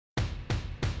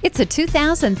It's a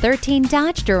 2013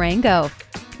 Dodge Durango.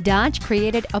 Dodge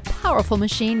created a powerful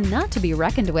machine not to be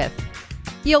reckoned with.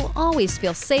 You'll always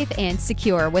feel safe and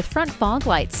secure with front fog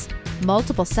lights,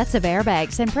 multiple sets of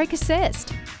airbags, and brake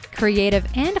assist. Creative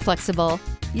and flexible,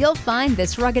 you'll find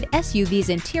this rugged SUV's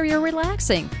interior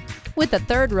relaxing, with a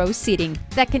third-row seating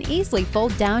that can easily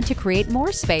fold down to create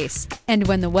more space. And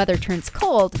when the weather turns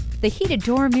cold, the heated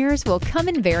door mirrors will come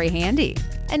in very handy.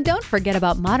 And don't forget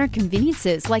about modern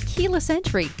conveniences like keyless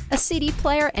entry, a CD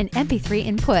player, and MP3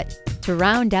 input to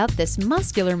round out this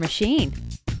muscular machine.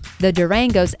 The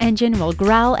Durango's engine will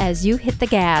growl as you hit the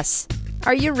gas.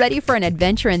 Are you ready for an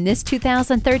adventure in this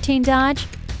 2013 Dodge?